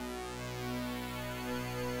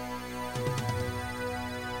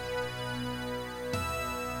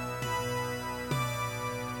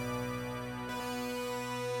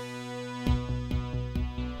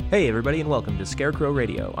Hey everybody and welcome to Scarecrow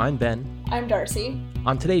Radio. I'm Ben. I'm Darcy.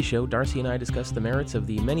 On today's show, Darcy and I discuss the merits of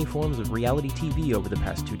the many forms of reality TV over the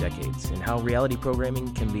past 2 decades and how reality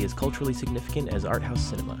programming can be as culturally significant as art house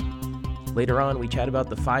cinema. Later on, we chat about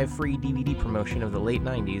the 5 free DVD promotion of the late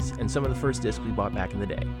 90s and some of the first discs we bought back in the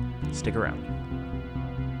day. Stick around.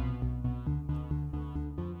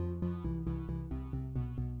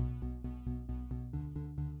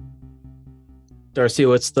 Darcy,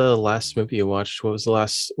 what's the last movie you watched? What's the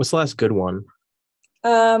last good one?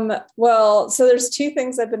 Well, so there's 2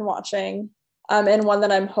 things I've been watching, and one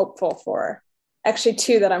that I'm hopeful for. Actually,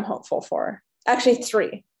 2 that I'm hopeful for. Actually,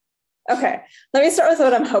 3. Okay, let me start with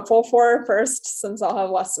what I'm hopeful for first, since I'll have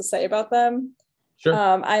less to say about them. Sure.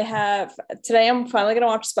 Today I'm finally going to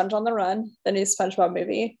watch Sponge on the Run, the new SpongeBob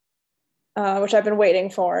movie, which I've been waiting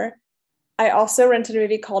for. I also rented a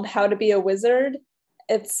movie called How to Be a Wizard.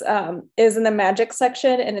 It's is in the magic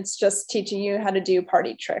section, and it's just teaching you how to do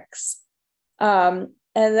party tricks. And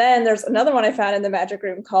then there's another one I found in the magic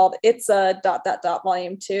room called It's a ...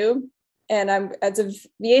 Volume 2. And it's a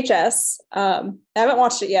VHS. I haven't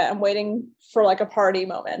watched it yet. I'm waiting for like a party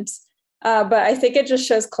moment. But I think it just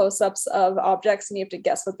shows close-ups of objects and you have to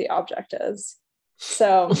guess what the object is.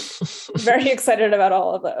 So very excited about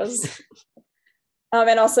all of those.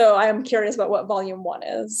 And also I'm curious about what Volume 1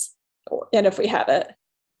 is and if we have it.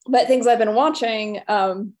 But things I've been watching,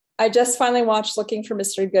 I just finally watched Looking for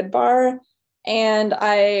Mr. Goodbar. And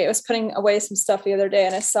I was putting away some stuff the other day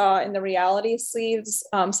and I saw in the reality sleeves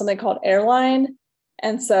something called Airline.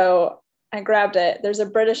 And so I grabbed it. There's a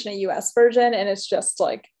British and a US version, and it's just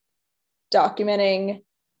like documenting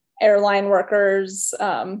airline workers,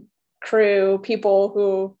 crew, people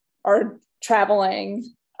who are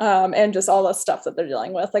traveling, and just all the stuff that they're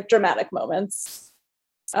dealing with, like dramatic moments.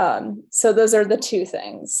 So those are the 2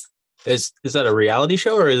 things. Is that a reality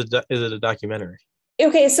show or is it a documentary?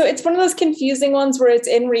 Okay, so it's one of those confusing ones where it's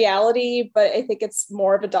in reality, but I think it's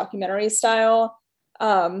more of a documentary style.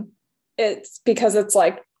 It's because it's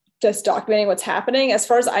like just documenting what's happening. As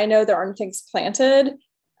far as I know, there aren't things planted.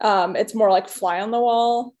 It's more like fly on the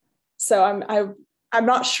wall. So I'm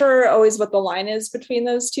not sure always what the line is between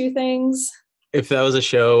those 2 things. If that was a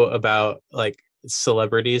show about like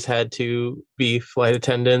celebrities had to be flight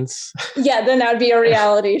attendants. Yeah, then that would be a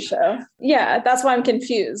reality show. Yeah, that's why I'm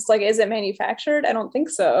confused. Like, is it manufactured? I don't think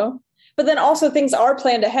so. But then also things are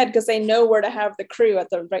planned ahead because they know where to have the crew at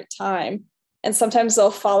the right time. And sometimes they'll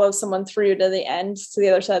follow someone through to the end, to the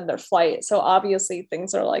other side of their flight. So obviously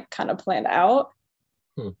things are like kind of planned out.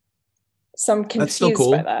 So I'm confused still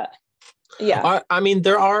cool. by that. Yeah. I mean,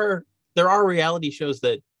 there are reality shows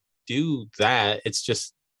that do that. It's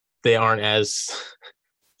just they aren't as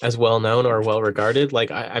well known or well regarded.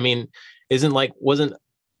 Like I mean, wasn't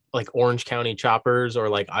like Orange County Choppers or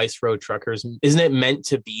like Ice Road Truckers? Isn't it meant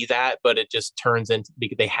to be that? But it just turns into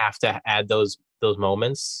because they have to add those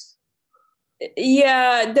moments.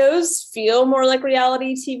 Yeah, those feel more like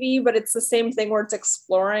reality TV, but it's the same thing where it's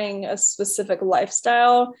exploring a specific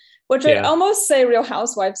lifestyle, which I'd almost say Real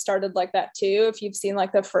Housewives started like that too. If you've seen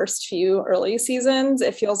like the first few early seasons,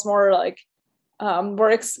 it feels more like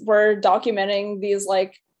we're documenting these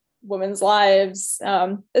like women's lives,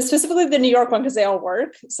 specifically the New York one because they all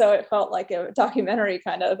work. So it felt like a documentary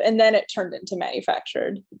kind of, and then it turned into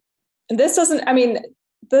manufactured. And this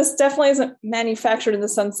definitely isn't manufactured in the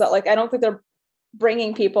sense that like, I don't think they're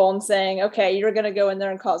bringing people and saying, okay, you're going to go in there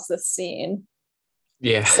and cause this scene.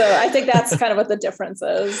 Yeah. So I think that's kind of what the difference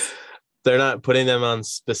is. They're not putting them on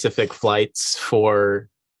specific flights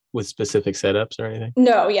with specific setups or anything?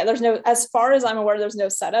 No, yeah, as far as I'm aware, there's no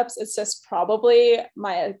setups. It's just probably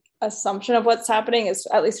my assumption of what's happening is,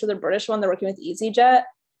 at least for the British one, they're working with EasyJet.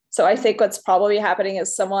 So I think what's probably happening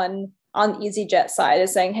is someone on EasyJet side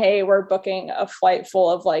is saying, hey, we're booking a flight full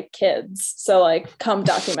of like kids. So like, come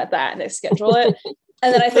document that, and they schedule it.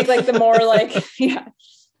 And then I think like the more like, yeah.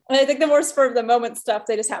 And I think the more spur of the moment stuff,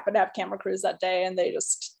 they just happen to have camera crews that day and they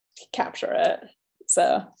just capture it.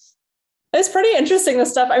 So it's pretty interesting, this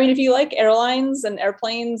stuff. I mean, if you like airlines and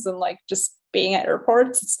airplanes and like just being at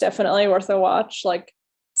airports, it's definitely worth a watch. Like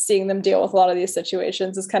seeing them deal with a lot of these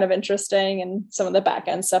situations is kind of interesting. And some of the back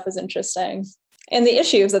end stuff is interesting. And the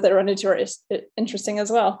issues that they run into are interesting as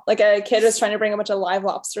well. Like a kid was trying to bring a bunch of live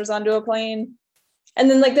lobsters onto a plane. And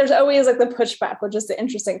then like, there's always like the pushback, which is the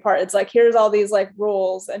interesting part. It's like, here's all these like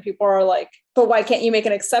rules and people are like, but why can't you make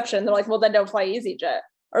an exception? They're like, well, then don't fly EasyJet.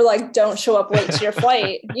 Or like, don't show up late to your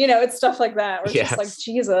flight. It's stuff like that. Where it's just like,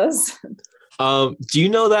 Jesus. Do you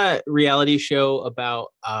know that reality show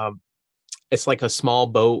about, it's like a small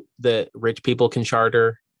boat that rich people can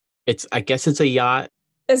charter? I guess it's a yacht.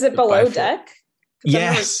 Is it Below Deck?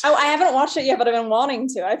 Yes. I haven't watched it yet, but I've been wanting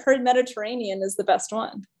to. I've heard Mediterranean is the best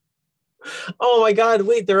one. Oh my God!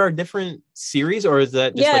 Wait, there are different series, or is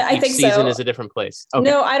that just Yeah, like I each think season so. is a different place? Okay.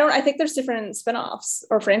 No, I don't. I think there's different spinoffs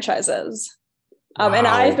or franchises. And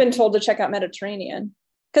Wow. I've been told to check out Mediterranean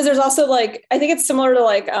because there's also like, I think it's similar to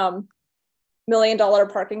like $1 million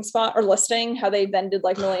parking spot or listing, how they then did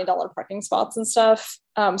like $1 million parking spots and stuff.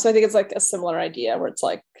 So I think it's like a similar idea where it's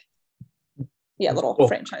like, yeah, little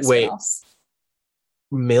franchise spinoffs.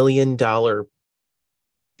 $1 million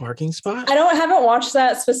parking spot? Haven't watched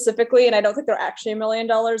that specifically, and I don't think they're actually $1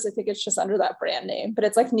 million. I think it's just under that brand name, but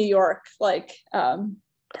it's like New York, like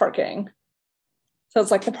parking. So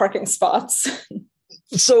it's like the parking spots.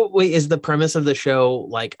 So wait, is the premise of the show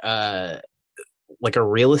like a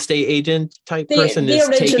real estate agent type person the is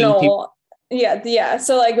original, taking people? Yeah.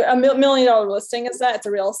 So like a $1 million listing is that it's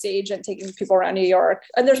a real estate agent taking people around New York,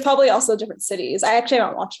 and there's probably also different cities. I actually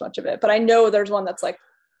haven't watched much of it, but I know there's one that's like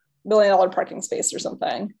 $1 million parking space or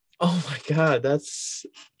something. Oh my God, that's.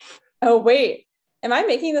 Oh wait, am I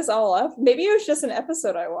making this all up? Maybe it was just an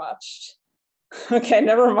episode I watched. Okay,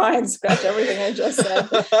 never mind. Scratch everything I just said.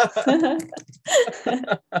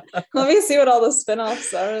 Let me see what all the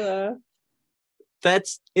spinoffs are, though.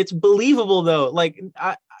 It's believable though. Like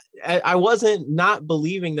I wasn't not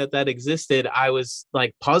believing that existed. I was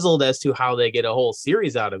like puzzled as to how they get a whole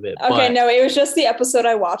series out of it. Okay, no, it was just the episode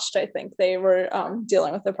I watched. I think they were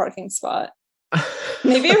dealing with the parking spot.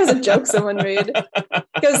 Maybe it was a joke someone made,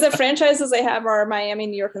 because the franchises they have are Miami,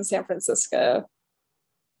 New York, and San Francisco.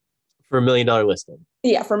 For $1 million listing.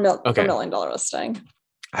 Yeah, for $1 million listing.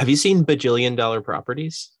 Have you seen Bajillion Dollar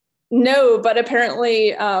Properties? No, but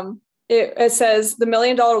apparently it says the $1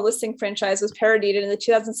 million listing franchise was parodied in the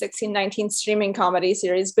 2016-19 streaming comedy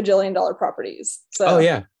series Bajillion Dollar Properties. So, oh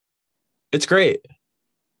yeah, it's great.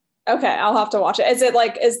 Okay, I'll have to watch it. Is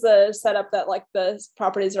the setup that like the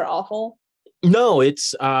properties are awful? No,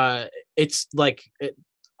 it's like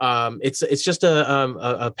it's just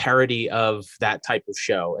a parody of that type of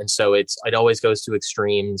show, and so it always goes to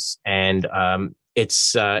extremes, and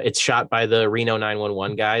it's shot by the Reno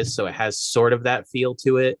 911 guys, so it has sort of that feel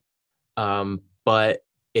to it, but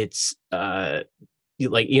it's so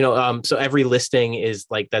every listing is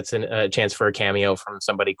like that's a chance for a cameo from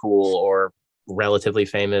somebody cool or relatively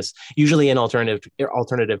famous, usually an alternative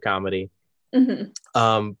comedy.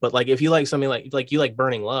 Mm-hmm. But like if you like something like you like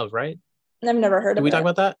Burning Love, right? I've never heard of it. Did we talk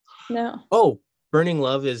about that? No. Oh, Burning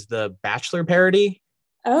Love is the Bachelor parody.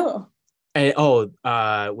 Oh. And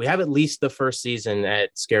we have at least the first season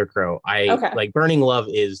at Scarecrow. Like Burning Love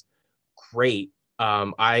is great.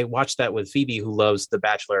 I watched that with Phoebe, who loves The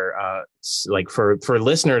Bachelor. Like for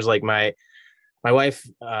listeners, like my wife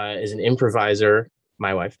is an improviser.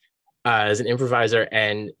 My wife is an improviser,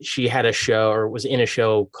 and she had a show or was in a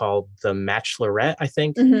show called The Matchlorette, I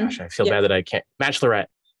think. Mm-hmm. Gosh, I feel bad that I can't. Matchlorette.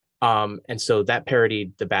 And so that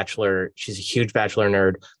parodied The Bachelor. She's a huge Bachelor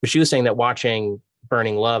nerd, but she was saying that watching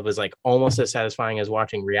Burning Love was like almost as satisfying as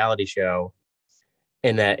watching reality show,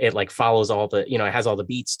 in that it like follows all the, it has all the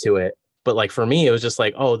beats to it. But like for me, it was just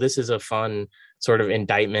like, oh, this is a fun sort of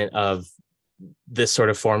indictment of this sort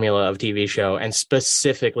of formula of TV show, and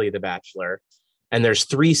specifically The Bachelor. And there's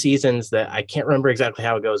 3 seasons that I can't remember exactly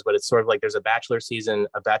how it goes, but it's sort of like there's a Bachelor season,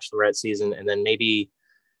 a Bachelorette season, and then maybe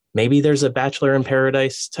there's a Bachelor in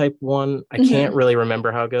Paradise type one. I can't really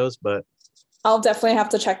remember how it goes, but I'll definitely have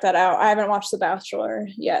to check that out. I haven't watched The Bachelor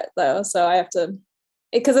yet, though, so I have to,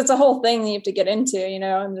 because it's a whole thing you have to get into,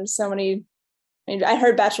 and there's so many. I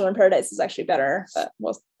heard Bachelor in Paradise is actually better, but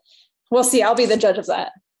we'll see. I'll be the judge of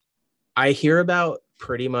that. I hear about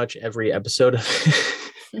pretty much every episode of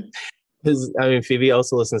it. Because Phoebe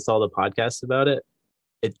also listens to all the podcasts about it.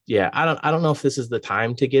 I don't know if this is the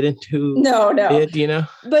time to get into it,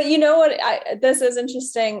 But you know what? This is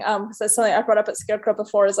interesting because that's something I brought up at Scarecrow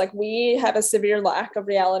before. Is like we have a severe lack of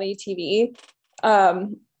reality TV,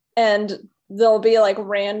 and there'll be like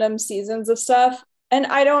random seasons of stuff, and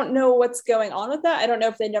I don't know what's going on with that. I don't know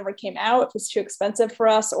if they never came out, if it's too expensive for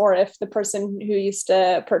us, or if the person who used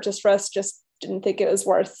to purchase for us just didn't think it was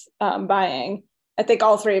worth buying. I think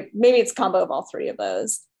all 3. Maybe it's a combo of all 3 of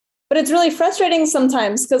those. But it's really frustrating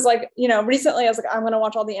sometimes because, like, recently I was like, I'm going to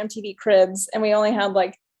watch all the MTV Cribs, and we only had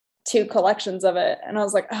like 2 collections of it. And I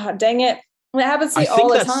was like, oh, dang it. And it happens to me all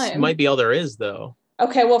the time. Might be all there is, though.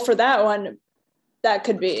 Okay, well, for that one, that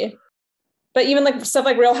could be. But even like stuff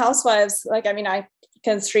like Real Housewives, like, I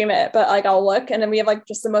can stream it, but like I'll look, and then we have like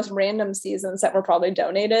just the most random seasons that were probably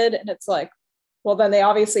donated. And it's like, well, then they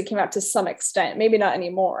obviously came out to some extent, maybe not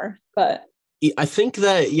anymore, but. I think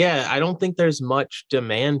that, I don't think there's much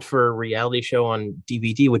demand for a reality show on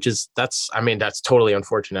DVD, that's totally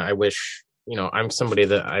unfortunate. I wish I'm somebody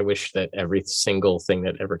that I wish that every single thing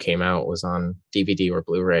that ever came out was on DVD or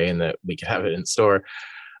Blu-ray and that we could have it in store.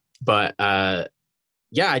 But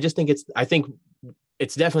yeah, I think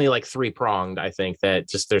it's definitely like three-pronged. I think that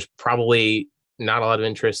just there's probably not a lot of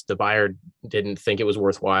interest. The buyer didn't think it was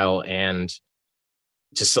worthwhile, and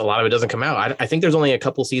just a lot of it doesn't come out. I think there's only a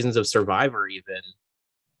couple seasons of Survivor even,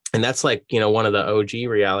 and that's like, one of the OG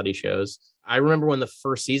reality shows. I remember when the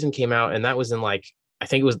first season came out, and that was in like, I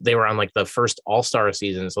think they were on like the first All-Star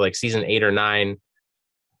season. So like season 8 or 9,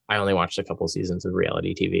 I only watched a couple seasons of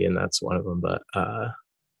reality TV, and that's one of them. But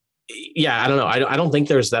yeah, I don't know. I don't think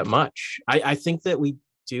there's that much. I think that we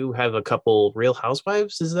do have a couple Real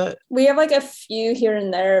Housewives. Is that? We have like a few here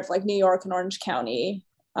and there of like New York and Orange County.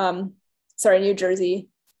 New Jersey.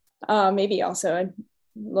 Maybe also a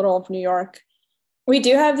little of New York. We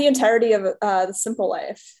do have the entirety of The Simple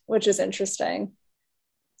Life, which is interesting.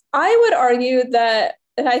 I would argue that,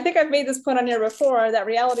 and I think I've made this point on here before, that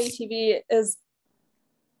reality TV is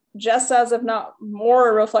just as, if not more,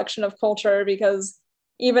 a reflection of culture, because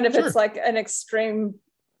even if it's like an extreme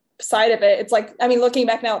side of it, it's like, I mean, looking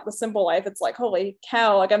back now at The Simple Life, it's like, holy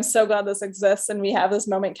cow, like I'm so glad this exists and we have this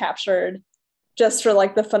moment captured just for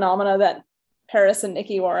like the phenomena that Paris and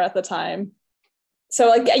Nikki were at the time. So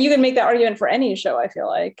like you can make that argument for any show, I feel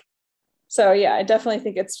like. So yeah, I definitely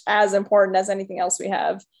think it's as important as anything else we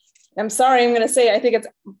have. I'm sorry, I'm going to say I think it's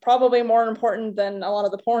probably more important than a lot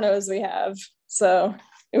of the pornos we have. So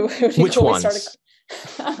which ones?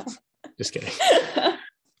 Just kidding.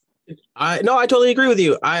 I totally agree with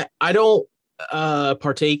you. I don't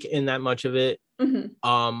partake in that much of it.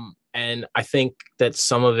 Mm-hmm. And I think that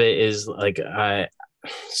some of it is like not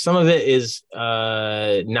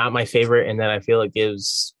my favorite, and that I feel it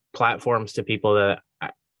gives platforms to people that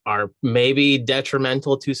are maybe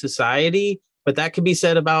detrimental to society. But that could be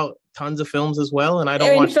said about tons of films as well. And I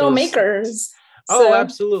don't watch filmmakers. Those. Oh,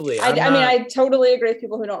 absolutely. I mean, I totally agree with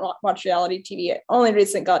people who don't watch reality TV. I only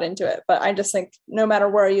recently got into it, but I just think no matter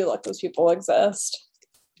where you look, those people exist.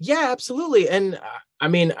 Yeah, absolutely. And I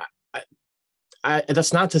mean,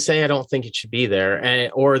 that's not to say I don't think it should be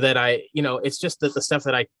there, or that it's just that the stuff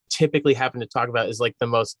that I typically happen to talk about is like the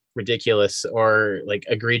most ridiculous or like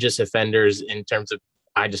egregious offenders, in terms of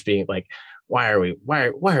I just being like, why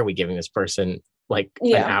are we giving this person like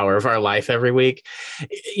an hour of our life every week?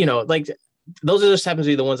 Like those are just happen to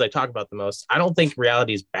be the ones I talk about the most. I don't think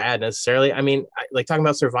reality is bad necessarily. I mean, like talking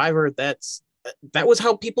about Survivor, that was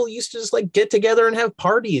how people used to just like get together and have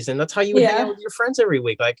parties, and that's how you would hang out with your friends every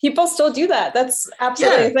week. Like people still do that. That's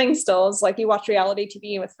absolutely a thing still. It's like you watch reality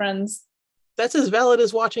TV with friends. That's as valid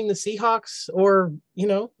as watching the Seahawks or,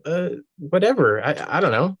 whatever. I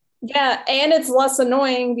don't know. Yeah, and it's less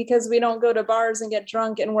annoying because we don't go to bars and get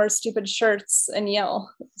drunk and wear stupid shirts and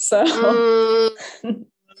yell. So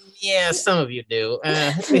yeah, some of you do.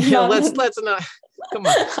 Let's not. Come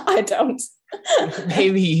on. I don't.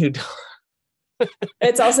 Maybe you don't.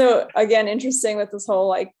 It's also, again, interesting with this whole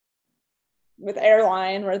like with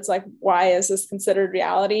Airline, where it's like, why is this considered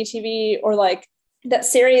reality TV? Or like that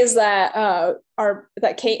series that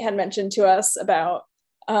that Kate had mentioned to us about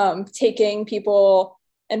taking people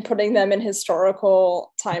and putting them in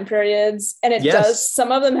historical time periods, and it does,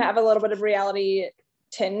 some of them have a little bit of reality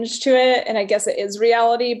tinge to it, and I guess it is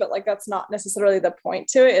reality, but like that's not necessarily the point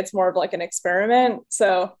to it. It's more of like an experiment.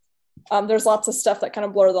 So there's lots of stuff that kind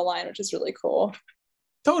of blur the line, which is really cool.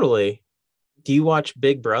 Totally. Do you watch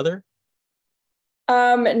Big Brother?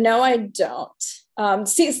 No, I don't.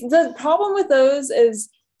 See, the problem with those is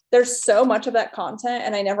there's so much of that content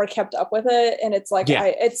and I never kept up with it. And it's like,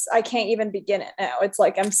 I can't even begin it now. It's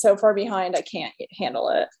like, I'm so far behind. I can't handle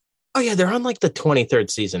it. Oh yeah. They're on like the 23rd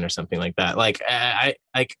season or something like that. Like I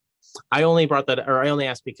only brought that, or I only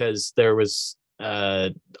asked because there was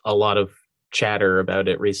a lot of chatter about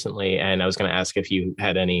it recently, and I was going to ask if you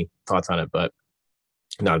had any thoughts on it, but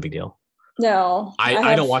not a big deal. No,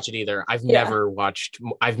 I don't watch it either. I've never watched.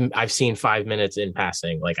 I've seen 5 minutes in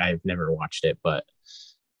passing. Like I've never watched it, but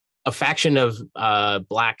a faction of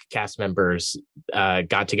Black cast members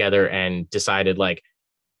got together and decided like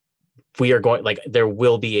we are going, like there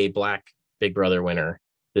will be a Black Big Brother winner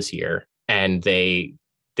this year, and they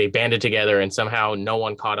banded together, and somehow no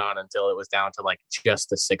one caught on until it was down to like just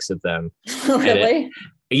the 6 of them. Really?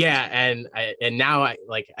 And now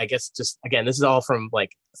I guess just again, this is all from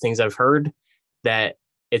like things I've heard, that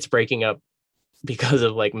it's breaking up because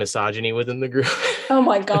of like misogyny within the group. Oh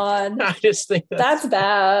my God. I just think that's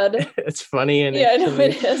bad. It's funny. And yeah, no,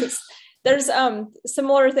 it is. There's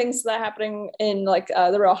similar things that are happening in like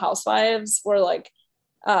the Real Housewives, where like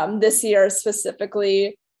this year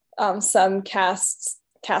specifically, some cast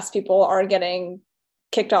people are getting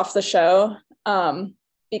kicked off the show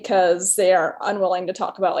because they are unwilling to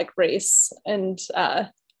talk about like race and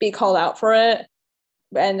be called out for it.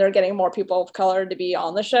 And they're getting more people of color to be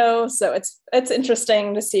on the show. So it's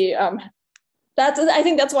interesting to see. I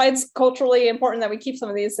think that's why it's culturally important that we keep some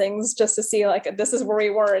of these things, just to see like this is where we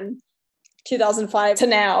were in 2005 to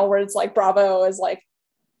now, where it's like Bravo is like,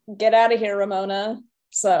 get out of here, Ramona.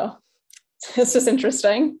 So it's just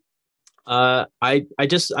interesting. I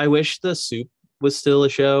wish The Soup was still a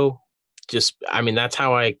show. I mean, that's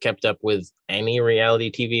how I kept up with any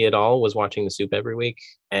reality TV at all, was watching The Soup every week.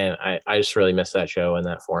 And I just really miss that show and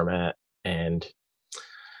that format. And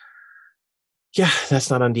yeah, that's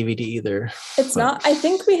not on DVD either. It's not. I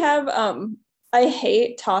think we have, I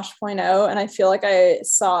hate Tosh.0, and I feel like I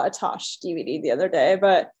saw a Tosh DVD the other day,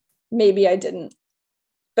 but maybe I didn't.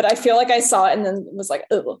 But I feel like I saw it and then was like,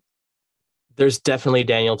 oh. There's definitely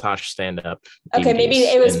Daniel Tosh stand-up. Okay, maybe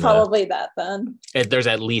it was probably that then. There's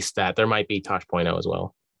at least that. There might be Tosh.0 as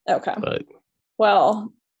well. Okay. But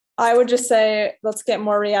well, I would just say let's get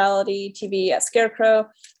more reality TV at Scarecrow.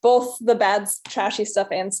 Both the bad, trashy stuff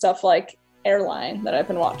and stuff like Airline that I've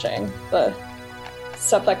been watching. The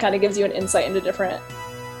stuff that kind of gives you an insight into different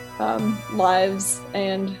lives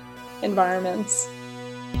and environments.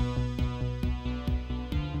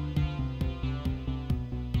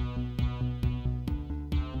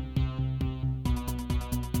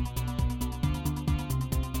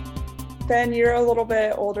 Ben, you're a little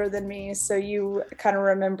bit older than me, so you kind of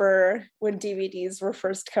remember when DVDs were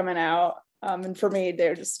first coming out. And for me,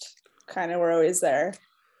 they're just kind of were always there.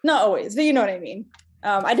 Not always, but you know what I mean.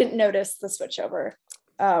 I didn't notice the switchover.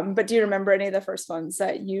 But do you remember any of the first ones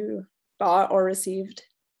that you bought or received?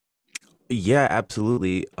 Yeah,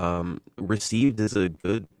 absolutely. Received is a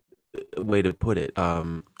good way to put it.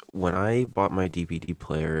 When I bought my DVD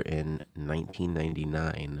player in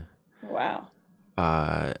 1999, wow.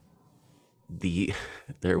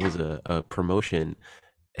 There was a promotion,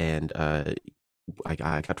 and I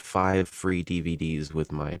got 5 free DVDs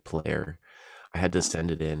with my player. I had to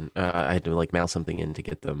send it in. I had to like mail something in to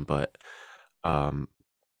get them, but I'm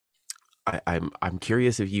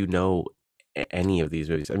curious if you know any of these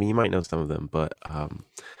movies. I mean, you might know some of them, but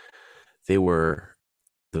they were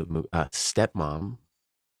the Stepmom.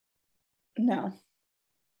 No.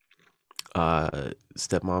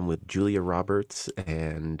 Stepmom with Julia Roberts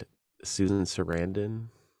and Susan Sarandon.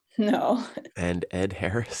 No. And Ed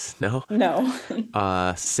Harris. No.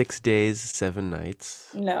 6 Days, 7 Nights.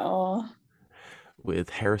 No. With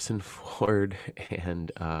Harrison Ford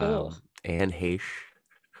and Anne Heche.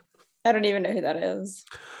 I don't even know who that is.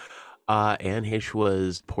 Anne Heche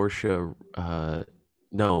was Portia.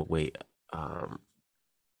 No, wait. No,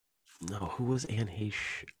 who was Anne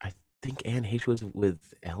Heche? I think Anne Heche was with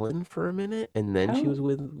Ellen for a minute, and then she was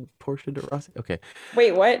with Portia de Rossi. Okay.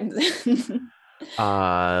 Wait, what?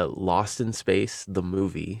 Lost in Space, the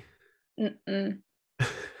movie.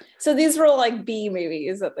 So these were like B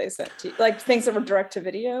movies that they sent to you, like things that were direct to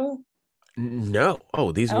video? No.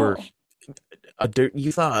 Oh, these were.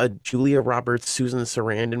 You thought a Julia Roberts, Susan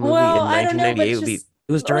Sarandon movie well, in 1998 would be?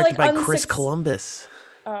 It was directed by Chris Columbus.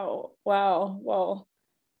 Oh wow! Well,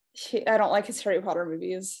 I don't like his Harry Potter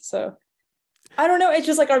movies, so I don't know. It's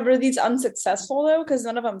just like, are these unsuccessful though? Because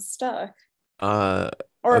none of them stuck. Or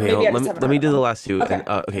okay, maybe let me do the last two. Okay.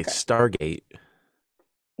 Okay, Stargate.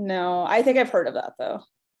 No, I think I've heard of that though.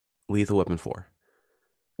 Lethal Weapon 4.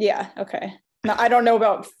 Yeah. Okay. No, I don't know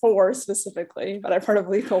about 4 specifically, but I've heard of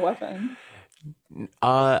Lethal Weapon.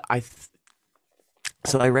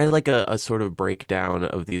 So I read like a sort of breakdown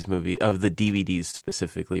of these movies, of the DVDs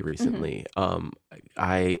specifically recently.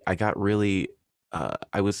 I got really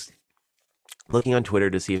I was looking on Twitter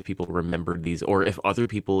to see if people remembered these or if other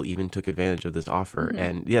people even took advantage of this offer.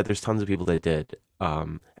 And yeah, there's tons of people that did.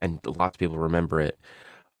 And lots of people remember it.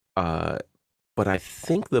 But I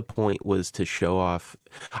think the point was to show off.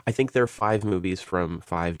 I think there are 5 movies from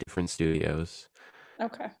 5 different studios.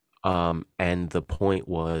 Okay. And the point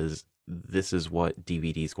was, this is what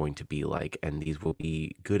DVD is going to be like, and these will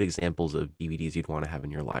be good examples of DVDs you'd want to have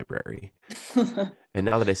in your library. And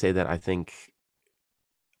now that I say that, I think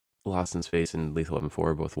Lost in Space and Lethal Weapon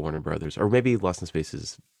 4 are both Warner Brothers, or maybe Lost in Space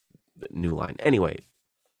is New Line. Anyway,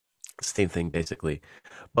 same thing basically,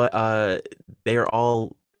 but they are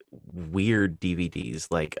all weird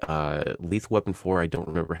DVDs. Like Lethal Weapon 4, I don't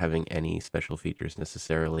remember having any special features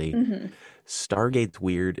necessarily. Stargate's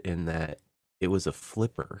weird in that it was a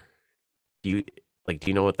flipper. Do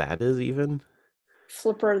you know what that is even?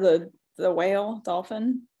 Flipper, the whale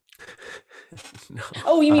dolphin? No.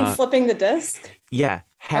 Oh, you mean flipping the disc? Yeah,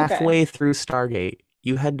 halfway through Stargate,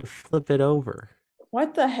 you had to flip it over.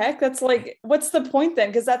 What the heck? That's like, what's the point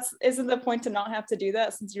then? Because isn't the point to not have to do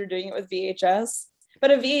that since you're doing it with VHS?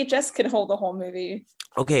 But a VHS could hold the whole movie.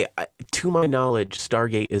 Okay, to my knowledge,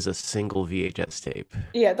 Stargate is a single VHS tape,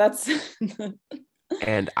 Yeah, that's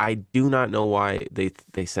and I do not know why they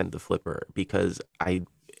sent the flipper because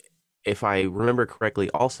if I remember correctly,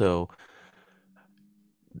 also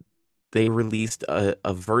they released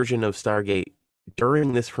a version of Stargate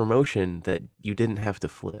during this promotion that you didn't have to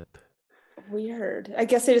flip. weird. I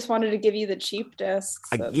guess they just wanted to give you the cheap discs.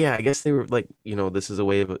 Yeah, I guess they were like, this is a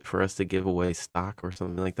way for us to give away stock or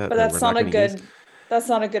something like that. But that that's we're not a gonna good use. that's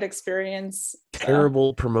not a good experience. So.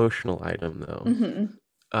 Terrible promotional item though.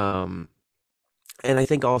 Mhm. And I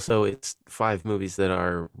think also it's 5 movies that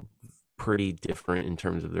are pretty different in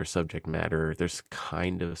terms of their subject matter. There's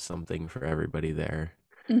kind of something for everybody there,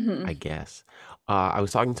 Mhm. I guess. I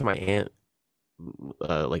was talking to my aunt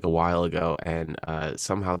like a while ago, and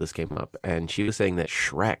somehow this came up, and she was saying that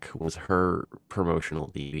Shrek was her promotional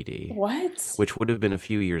DVD, What? which would have been a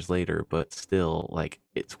few years later, but still, like,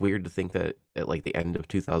 it's weird to think that at like the end of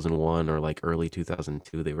 2001 or like early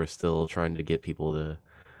 2002, they were still trying to get people to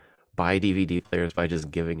buy DVD players by just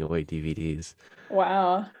giving away DVDs.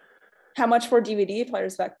 Wow. How much were DVD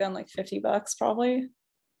players back then? Like $50 probably.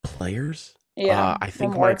 Players? Yeah. I Or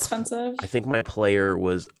think more expensive. I think my player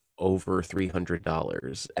was over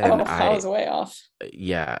 $300, Oh, and that was way off.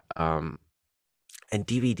 yeah, and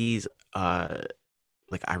DVDs,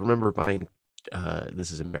 like I remember buying,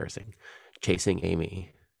 this is embarrassing, Chasing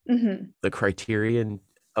Amy, Hmm. the Criterion.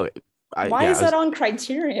 Oh, Why is that on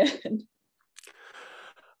Criterion?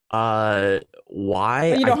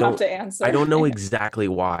 why? You don't have to answer. I don't know exactly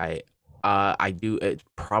why. I do. It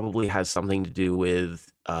probably has something to do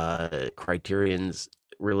with Criterion's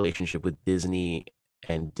relationship with Disney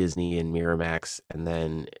and Miramax, and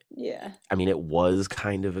then Yeah. I mean, it was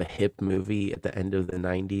kind of a hip movie at the end of the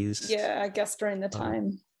 90s. Yeah, I guess during the Um,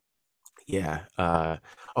 time. yeah.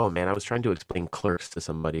 Oh man, I was trying to explain Clerks to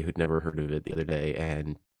somebody who'd never heard of it the other day,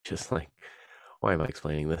 and just like, why am I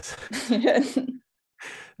explaining this?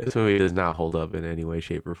 This movie does not hold up in any way,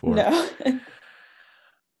 shape, or form. No.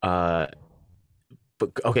 Uh,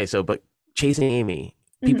 but Chasing Amy,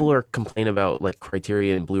 people Mhm. are complaining about like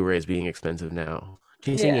Criterion and Blu-rays being expensive now.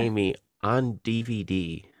 Chasing Yeah. Amy on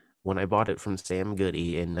DVD when I bought it from Sam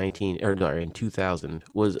Goody in 2000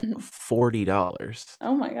 was Mhm. $40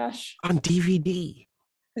 Oh my gosh. on DVD.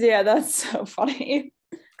 Yeah, that's so funny.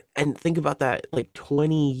 And think about that, like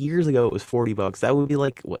 20 years ago it was $40. That would be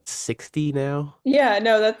like what, 60 now? Yeah,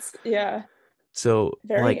 no, that's So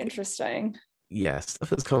very like, interesting. yeah, stuff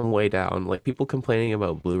has come way down. Like people complaining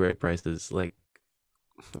about Blu-ray prices, like,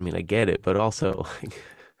 I mean, I get it, but also like,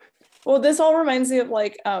 Well, this all reminds me of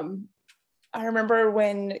like I remember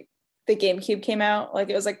when the GameCube came out, like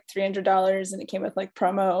it was like $300 and it came with like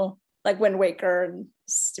promo, like Wind Waker and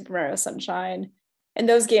Super Mario Sunshine. And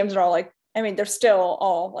those games are all like, I mean, they're still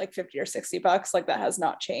all like 50 or $60. Like that has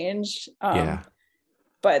not changed. yeah.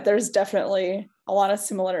 But there's definitely a lot of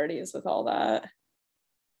similarities with all that.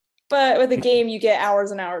 But with the game, you get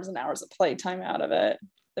hours and hours and hours of playtime out of it.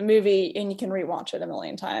 The movie, and you can rewatch it a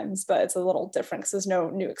million times, but it's a little different because there's no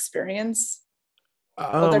new experience.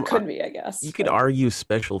 Well, there could be, I guess. You could argue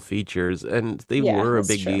special features, and they Yeah, were a that's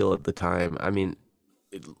big true. deal at the time. I mean,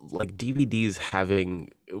 like DVDs having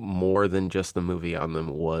more than just the movie on them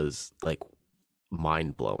was like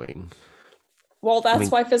mind blowing. Well, I that's mean,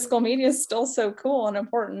 why physical media is still so cool and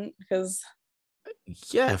important because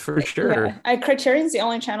yeah, for sure. Criterion's the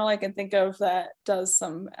only channel I can think of that does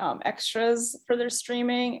some extras for their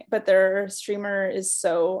streaming, but their streamer is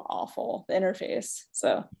so awful, the interface.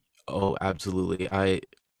 So Oh, absolutely.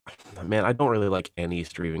 Man, I don't really like any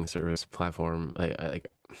streaming service platform. Like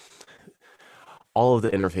all of the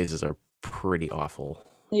interfaces are pretty awful.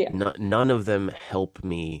 yeah, None of them help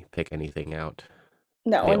me pick anything out.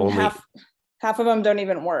 no, They and only half of them don't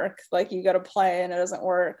even work. Like you go to play and it doesn't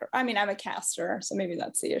work. I mean, I'm a caster, so maybe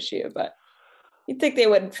that's the issue, but you'd think they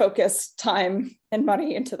would focus time and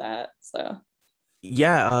money into that. So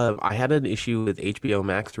Yeah, I had an issue with HBO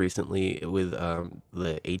Max recently with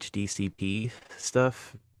the HDCP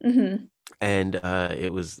stuff, mhm. and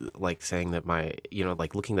it was like saying that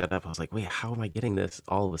like looking that up, I was like, wait, how am I getting this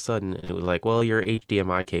all of a sudden? And it was like, well, your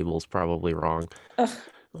HDMI cable's probably wrong. Ugh,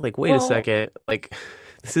 Like, wait a well, second, like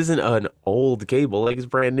this isn't an old cable, like it's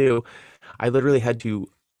brand new. I literally had to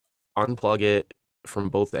unplug it from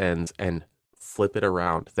both ends and flip it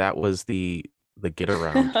around. That was the get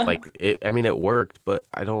around. Like it, I mean, it worked, but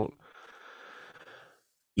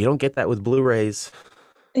you don't get that with Blu-rays.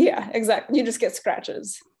 yeah, exactly. You just get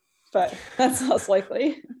scratches, but that's less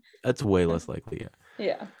likely. That's way less likely. Yeah.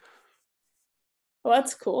 Yeah. Well,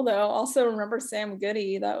 that's cool though. Also, remember Sam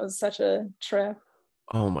Goody? That was such a trip.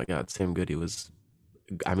 Oh my God, Sam Goody was.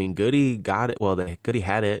 I mean, Goody got it. Well, Goody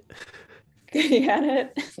had it. Goody had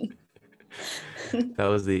it. That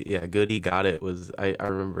was Goody got it. Was I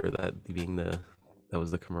remember that being that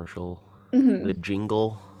was the commercial, the Mhm.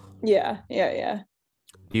 jingle. Yeah, yeah, yeah.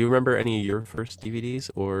 Do you remember any of your first DVDs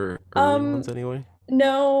or early ones Um, anyway?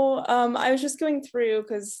 no, I was just going through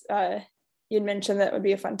because you'd mentioned that would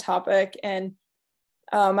be a fun topic, and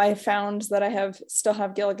I found that I still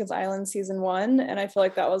have Gilligan's Island season one, and I feel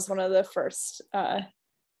like that was one of the first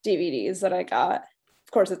DVDs that I got.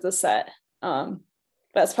 Of course, it's a set.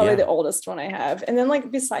 That's probably the Yeah. oldest one I have. And then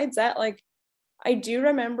like besides that, like I do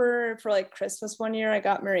remember for like Christmas one year I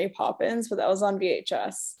got Mary Poppins, but that was on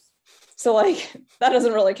VHS. So like that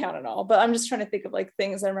doesn't really count at all. But I'm just trying to think of like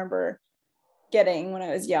things I remember getting when I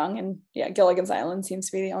was young. And yeah, Gilligan's Island seems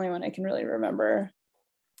to be the only one I can really remember.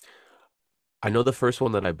 I know the first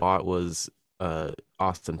one that I bought was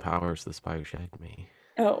Austin Powers, The Spy Who Shagged Me.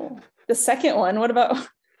 Oh, the second one, what about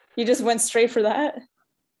you just went straight for that?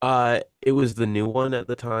 It was the new one at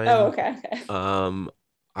the Oh, time. okay, okay. Um,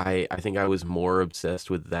 I think I was more obsessed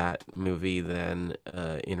with that movie than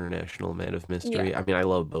International Man of Yeah. Mystery. I mean, I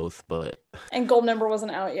love both, but And Goldmember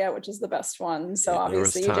wasn't out yet, which is the best one. So there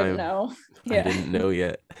was obviously you didn't time know. I Yeah. didn't know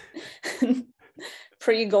yet.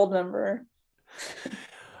 Pre Goldmember.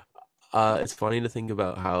 It's funny to think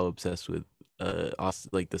about how obsessed with Austin,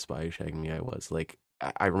 like The Spy Who Shagged Me I was. Like,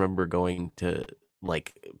 I remember going to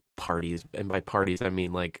like parties, and by parties I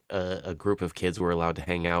mean like a group of kids were allowed to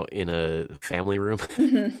hang out in a family room,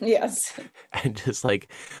 Yes. and just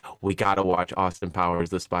like we gotta watch Austin Powers,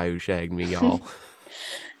 The Spy Who Shagged Me, y'all.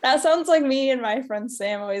 That sounds like me and my friend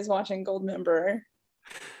Sam always watching Goldmember.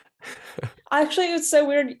 Actually, it was so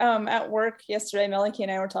weird. At work yesterday, Melanie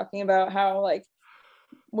and I were talking about how like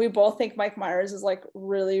we both think Mike Myers is like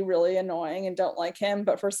really, really annoying and don't like him,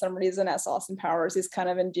 but for some reason, as Austin Powers, he's kind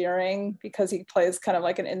of endearing because he plays kind of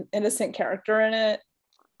like an innocent character in it.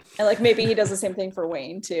 And like maybe he does the same thing for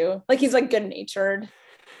Wayne too. Like he's like good natured,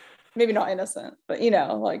 maybe not innocent, but you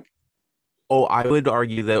know, like Oh, I would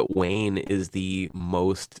argue that Wayne is the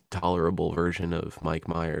most tolerable version of Mike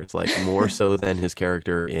Myers, like more so than his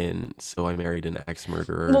character in So I Married an Axe well,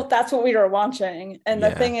 Murderer. that's what we were watching. And the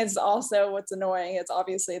Yeah. thing is also what's annoying is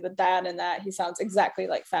obviously the dad in that he sounds exactly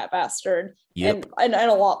like Fat Bastard Yep. and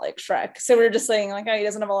a lot like Shrek. So we were just saying like, oh, he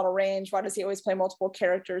doesn't have a lot of range. Why does he always play multiple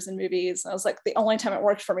characters in movies? And I was like, the only time it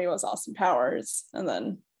worked for me was Austin Powers. And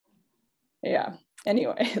then yeah.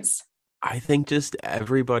 Anyways. I think just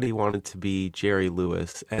everybody wanted to be Jerry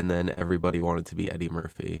Lewis, and then everybody wanted to be Eddie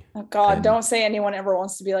Murphy. Oh God, And don't say anyone ever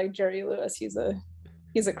wants to be like Jerry Lewis. He's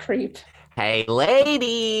a creep. hey,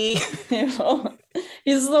 lady.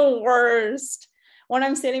 He's the worst. When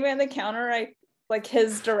I'm standing behind the counter, I like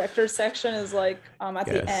his director section is like at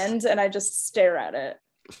the Yes. end, and I just stare at it.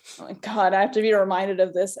 Oh my God, I have to be reminded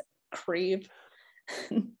of this creep.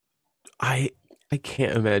 I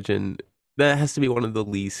can't imagine that has to be one of the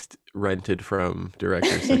least rented from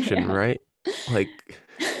director section, Yeah. right? Like,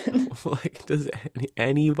 like does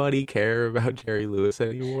anybody care about Jerry Lewis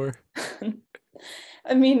anymore?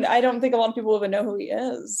 I mean, I don't think a lot of people even know who he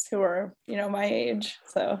is, who are, my age.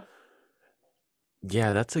 So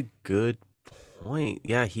Yeah, that's a good point.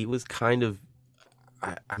 Yeah, he was kind of,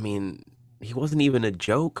 I mean, he wasn't even a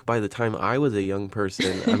joke by the time I was a young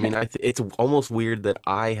person. I mean, it's almost weird that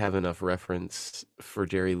I have enough reference for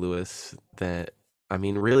Jerry Lewis that, I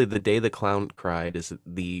mean, really, The Day the Clown Cried is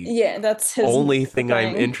the yeah, that's his only thing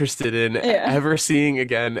I'm thing. interested in Yeah. ever seeing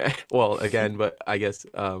again. Well, again, but I guess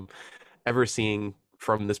ever seeing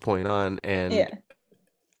from this point on, and Yeah.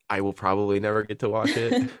 I will probably never get to watch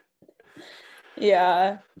it.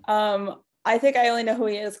 Yeah. I think I only know who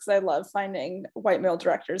he is because I love finding white male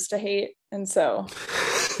directors to hate. And so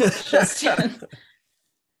just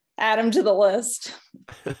add him to the list.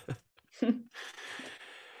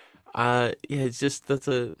 Yeah, it's just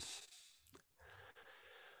I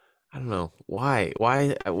don't know why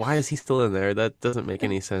is he still in there? That doesn't make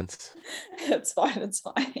any sense. It's fine. It's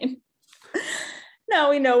fine. No,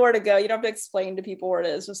 we know where to go. You don't have to explain to people where it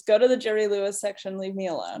is. Just go to the Jerry Lewis section. Leave me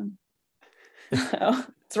alone.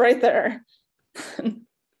 It's right there.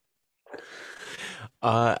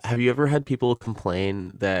 Have you ever had people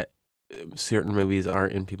complain that certain movies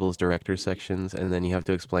aren't in people's director sections, and then you have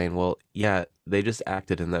to explain, well, yeah, they just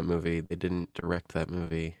acted in that movie. They didn't direct that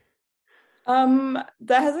movie. That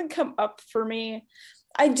hasn't come up for me.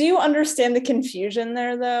 I do understand the confusion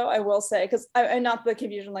there, though, I will say, because I not the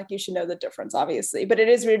confusion like you should know the difference, obviously, but it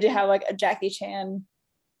is weird to have like a Jackie Chan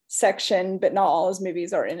section, but not all his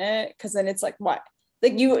movies are in it, because then it's like, what?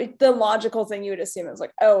 like the logical thing you would assume is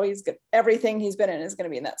like, oh, he's good, everything he's been in is going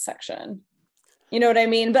to be in that section. You know what I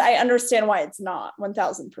mean? But I understand why it's not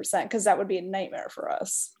 1000%, because that would be a nightmare for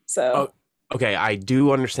us. So okay, I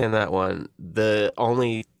do understand that one. The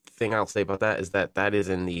only thing I'll say about that is that is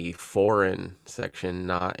in the foreign section,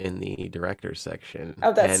 not in the director's section.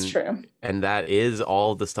 Oh, that's true. And that is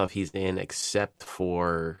all the stuff he's in, except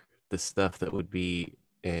for the stuff that would be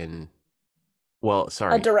in. Well,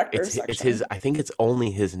 sorry, a director's section. It's his. I think it's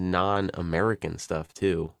only his non-American stuff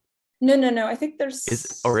too. No. I think there's.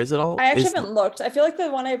 Is it all? I actually haven't looked. I feel like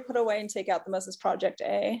the one I put away and take out the most is Project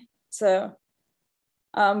A. So,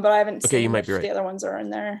 but I haven't seen you might be right. The other ones are in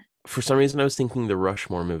there. For some reason, I was thinking the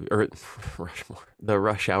Rushmore movie or the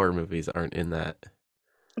Rush Hour movies aren't in that.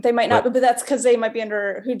 They might not, but that's because they might be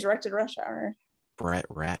under who directed Rush Hour. Brett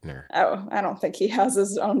Ratner. Oh, I don't think he has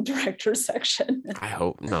his own director section. I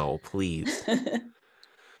hope no, please.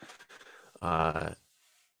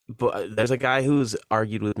 But there's a guy who's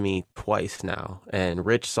argued with me twice now, and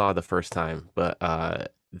Rich saw the first time, but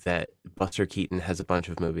that Buster Keaton has a bunch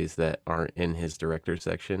of movies that aren't in his director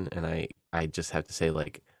section, and I just have to say,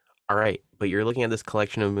 like, all right, but you're looking at this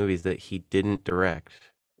collection of movies that he didn't direct.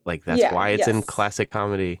 Like, that's why it's in classic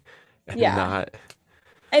comedy and not.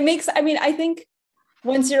 It makes, I mean, I think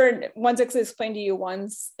once it's explained to you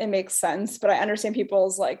once, it makes sense, but I understand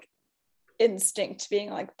people's like instinct being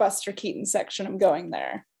like Buster Keaton section, I'm going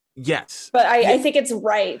there. Yes, but I think it's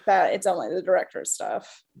right that it's only the director's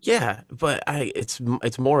stuff. Yeah, but it's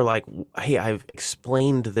more like, hey, I've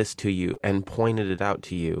explained this to you and pointed it out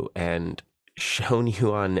to you and shown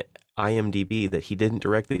you on IMDb that he didn't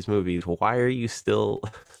direct these movies. Why are you still?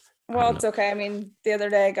 Well, it's okay. I mean, the other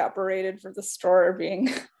day I got berated for the store being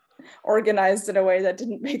organized in a way that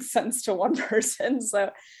didn't make sense to one person.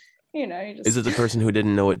 So, you just... Is it the person who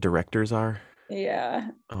didn't know what directors are? Yeah.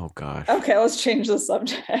 Oh gosh. Okay, let's change the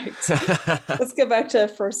subject. Let's get back to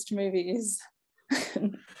first movies.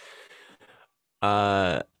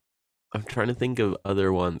 I'm trying to think of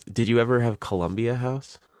other ones. Did you ever have Columbia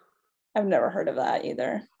House? I've never heard of that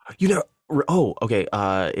either. Oh, okay.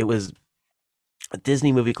 It was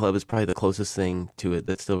Disney Movie Club is probably the closest thing to it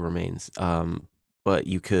that still remains. But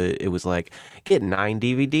it was like, get 9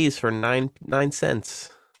 DVDs for 9 cents.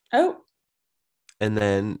 Oh. And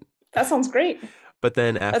then that sounds great. But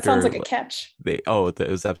then after that sounds like a catch. It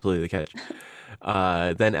was absolutely the catch.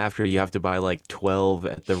 Then after you have to buy like 12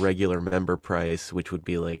 at the regular member price, which would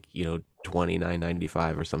be like,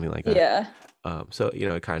 $29.95 or something like that. Yeah. So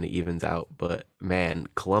it kind of evens out. But man,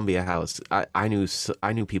 Columbia House, I knew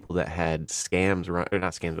people that had scams or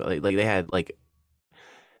not scams, but like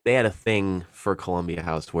they had a thing for Columbia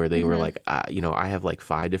House where they were like, I have like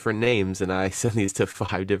 5 different names and I send these to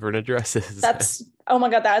 5 different addresses. Oh my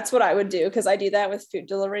God, that's what I would do. Cause I do that with food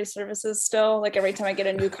delivery services still. Like every time I get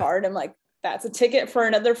a new card, I'm like, that's a ticket for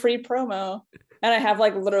another free promo. And I have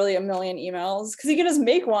like literally a million emails because you can just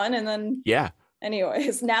make one and then. Yeah.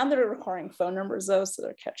 Anyways, now they're requiring phone numbers though. So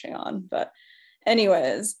they're catching on. But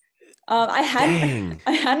anyways, I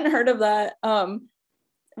hadn't heard of that.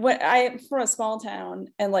 When I'm from a small town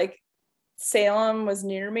and like Salem was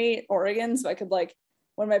near me, Oregon, so I could like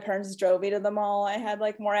when my parents drove me to the mall, I had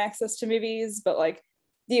like more access to movies. But like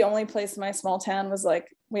the only place in my small town was like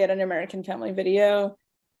we had an American Family Video,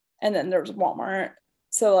 and then there was Walmart.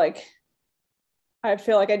 So like I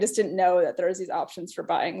feel like I just didn't know that there was these options for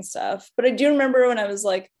buying stuff. But I do remember when I was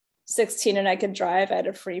like 16 and I could drive, I had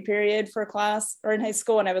a free period for class or in high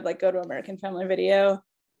school, and I would like go to American Family Video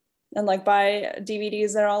and like buy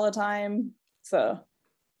DVDs there all the time. So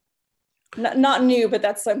not new, but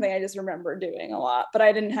that's something I just remember doing a lot. But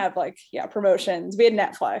I didn't have like, promotions. We had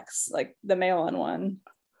Netflix, like the mail-in one.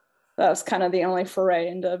 That was kind of the only foray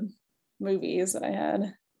into movies that I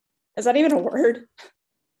had. Is that even a word?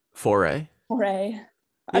 Foray? Foray.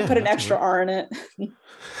 I put an extra R in it.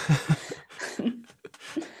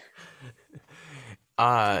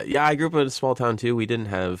 I grew up in a small town too. We didn't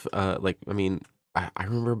have I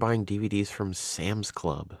remember buying DVDs from Sam's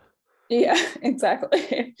Club. Yeah,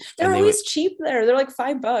 exactly. They're always cheap there. They're like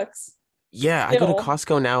 $5. Yeah, I go to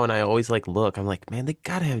Costco now and I always like look. I'm like, man, they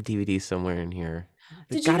gotta have DVDs somewhere in here.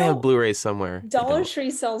 They gotta have Blu-rays somewhere. Dollar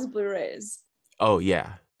Tree sells Blu-rays. Oh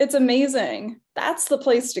yeah. It's amazing. That's the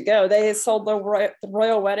place to go. They sold the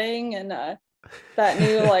Royal Wedding and that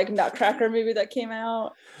new like Nutcracker movie that came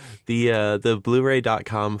out. The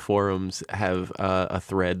Blu-ray.com forums have a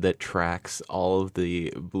thread that tracks all of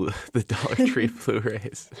the Dollar Tree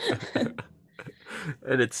Blu-rays,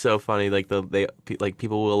 and it's so funny. Like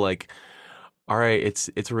people will like, all right,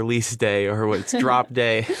 it's release day or it's drop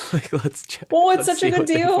day. Like let's check. Well, it's such a good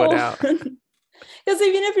deal. Because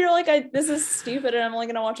even if you're like, this is stupid and I'm only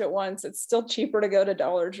gonna watch it once, it's still cheaper to go to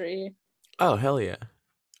Dollar Tree. Oh, hell yeah.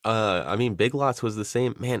 I mean, Big Lots was the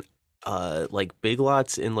same, man. Like Big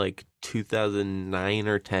Lots in like 2009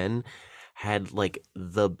 or 10 had like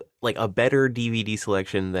a better DVD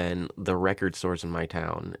selection than the record stores in my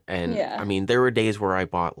town. And Yeah. I mean, there were days where I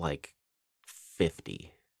bought like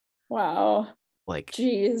 50. Wow. Like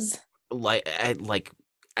Jeez.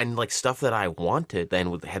 and like stuff that I wanted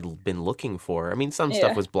and had been looking for. I mean, some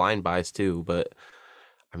stuff Yeah. was blind buys too, but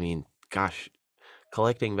I mean, gosh,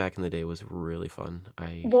 collecting back in the day was really fun.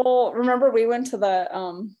 Well, remember we went to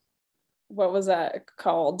the what was that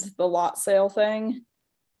called? The lot sale thing.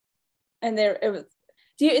 And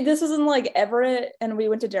this was in like Everett, and we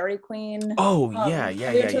went to Dairy Queen. Oh, We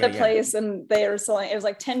went to the yeah. place, and they were selling, it was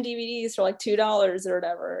like 10 DVDs for like $2 or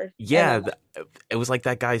whatever. Yeah, And, it was like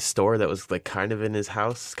that guy's store that was like kind of in his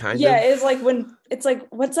house, kind yeah, of. it was like when it's like,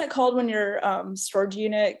 what's that called when your storage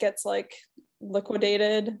unit gets like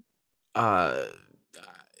liquidated?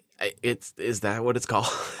 Is that what it's called?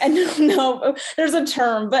 And no, there's a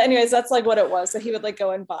term, but anyways, that's like what it was. So he would like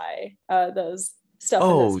go and buy those stuff in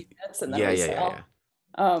those units, and then resell.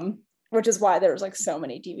 Which is why there was like so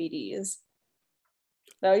many DVDs.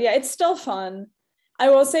 So yeah, it's still fun.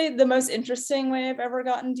 I will say the most interesting way I've ever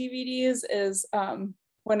gotten DVDs is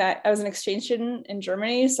when I was an exchange student in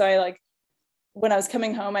Germany. So when I was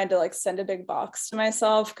coming home, I had to like send a big box to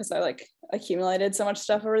myself because I like accumulated so much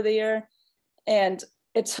stuff over the year. And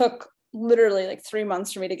it took literally like 3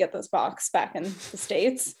 months for me to get this box back in the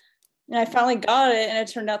States. And I finally got it, and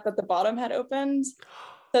it turned out that the bottom had opened.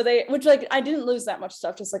 So which like, I didn't lose that much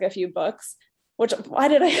stuff, just like a few books, which why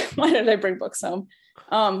did I bring books home?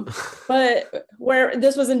 But where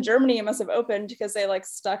this was in Germany, it must have opened because they like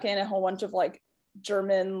stuck in a whole bunch of like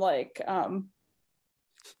German, like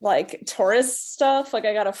tourist stuff. Like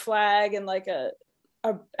I got a flag and like a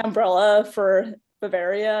umbrella for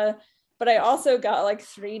Bavaria, but I also got like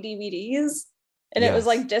 3 DVDs. And it was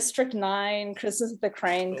like District 9, Christmas with the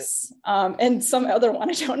Cranks, and some other one.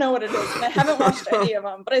 I don't know what it is. And I haven't watched any of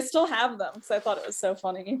them, but I still have them because I thought it was so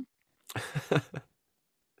funny.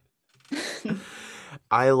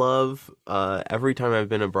 I love every time I've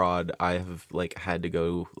been abroad, I have like had to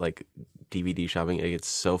go like DVD shopping. It's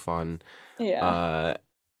so fun. Yeah.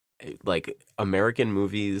 Like American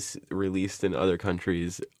movies released in other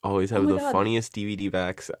countries always have the funniest DVD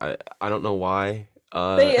backs. I don't know why.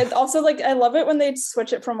 They also like, I love it when they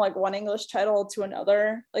switch it from like one English title to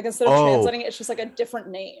another. Like instead of translating it, it's just like a different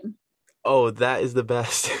name. Oh, that is the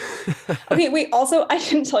best. Okay, I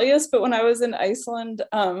didn't tell you this, but when I was in Iceland,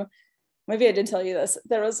 maybe I did tell you this.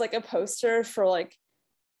 There was like a poster for like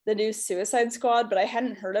the new Suicide Squad, but I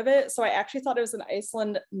hadn't heard of it. So I actually thought it was an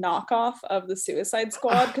Iceland knockoff of the Suicide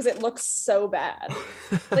Squad because it looks so bad.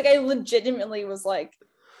 Like I legitimately was like,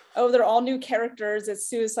 oh, they're all new characters. It's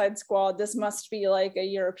Suicide Squad. This must be like a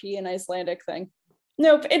European Icelandic thing.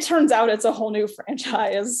 Nope. It turns out it's a whole new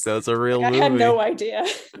franchise. That's a real movie. I had no idea.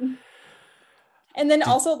 And then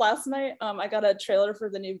also last night, I got a trailer for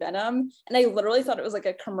the new Venom, and I literally thought it was like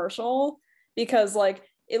a commercial because like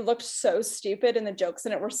it looked so stupid and the jokes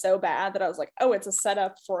in it were so bad that I was like, oh, it's a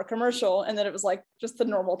setup for a commercial. And then it was like just the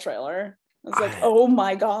normal trailer. I was like, oh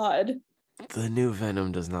my God. The new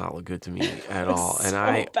Venom does not look good to me at all. And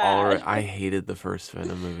so I hated the first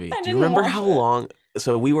Venom movie. Do you remember how long?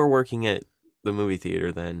 So we were working at the movie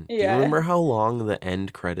theater then. Yeah. Do you remember how long the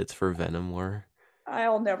end credits for Venom were?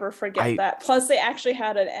 I'll never forget that. Plus, they actually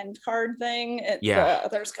had an end card thing.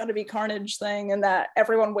 There's going to be Carnage thing, and that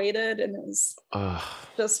everyone waited, and it was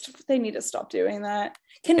just, they need to stop doing that.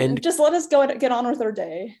 Just let us get on with our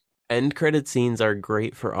day. End credit scenes are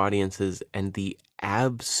great for audiences, and the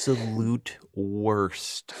absolute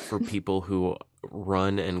worst for people who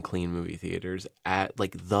run and clean movie theaters. At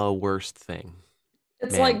like the worst thing.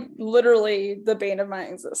 It's like literally the bane of my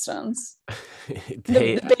existence.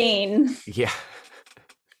 The bane. Yeah.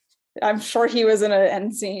 I'm sure he was in an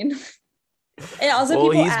end scene. And also,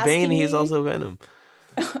 he's Bane. He's also Venom.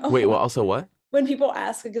 Wait, well, also what? When people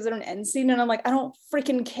ask, like, is there an end scene? And I'm like, I don't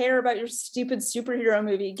freaking care about your stupid superhero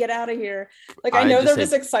movie. Get out of here. Like, I know they're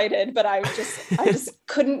just excited, but I just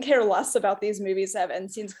couldn't care less about these movies that have end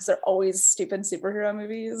scenes because they're always stupid superhero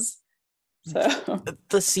movies. So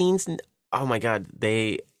the scenes, oh my God,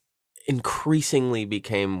 they increasingly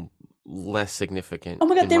became less significant. Oh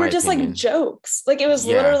my God, they were just like jokes. Like it was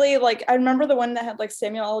literally like, I remember the one that had like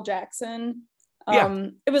Samuel L. Jackson.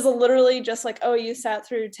 It was literally just like, oh, you sat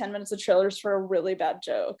through 10 minutes of trailers for a really bad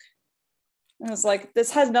joke. And it was like,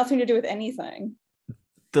 this has nothing to do with anything.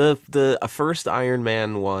 The first Iron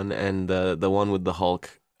Man one and the one with the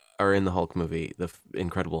Hulk or in the Hulk movie, the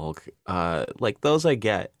Incredible Hulk. Like those I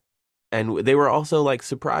get, and they were also like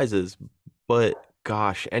surprises. But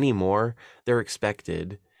gosh, anymore they're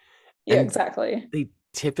expected. Yeah, And exactly. they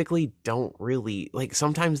typically don't really like.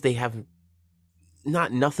 Sometimes they have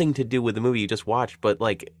nothing to do with the movie you just watched, but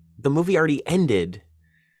like the movie already ended,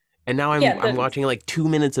 and now I'm watching like 2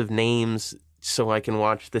 minutes of names so I can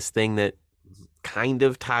watch this thing that kind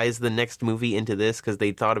of ties the next movie into this because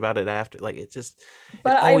they thought about it after. Like it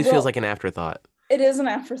always feels like an afterthought. It is an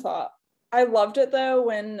afterthought. I loved it though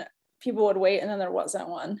when people would wait and then there wasn't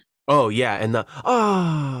one. Oh yeah, and the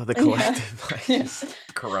collective like, just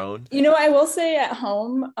corone. You know, I will say at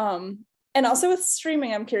home, and also with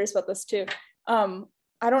streaming, I'm curious about this too.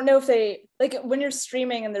 I don't know if they like when you're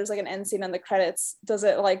streaming and there's like an end scene on the credits, does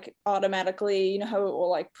it like automatically, you know how it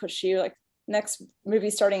will like push you like next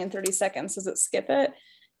movie starting in 30 seconds, does it skip it?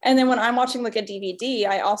 And then when I'm watching like a DVD,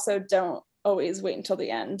 I also don't always wait until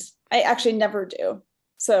the end. I actually never do.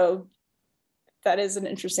 So that is an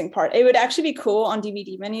interesting part. It would actually be cool on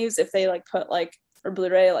DVD menus if they like put like, or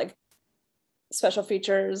Blu-ray, like special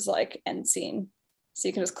features, like end scene. So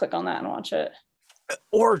you can just click on that and watch it.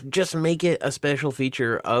 Or just make it a special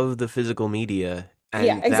feature of the physical media. And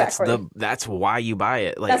yeah, exactly. That's why you buy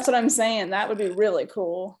it. Like, that's what I'm saying. That would be really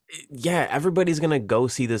cool. Yeah, everybody's going to go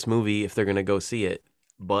see this movie if they're going to go see it.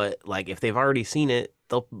 But like if they've already seen it,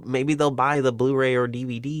 maybe they'll buy the Blu-ray or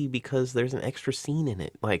DVD because there's an extra scene in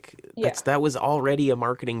it. Like that was already a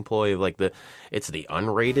marketing ploy of like it's the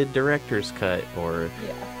unrated director's cut or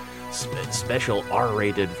special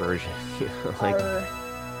R-rated version. Like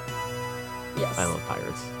yes. I love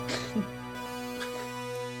pirates.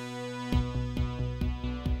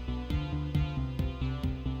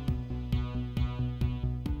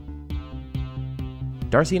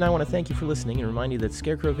 Darcy and I want to thank you for listening and remind you that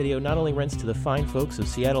Scarecrow Video not only rents to the fine folks of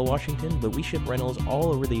Seattle, Washington, but we ship rentals all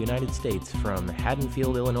over the United States, from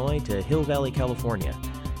Haddonfield, Illinois to Hill Valley, California.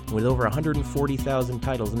 With over 140,000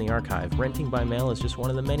 titles in the archive, renting by mail is just one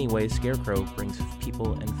of the many ways Scarecrow brings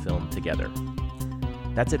people and film together.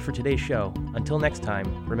 That's it for today's show. Until next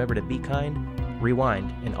time, remember to be kind,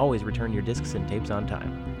 rewind, and always return your discs and tapes on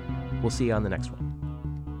time. We'll see you on the next one.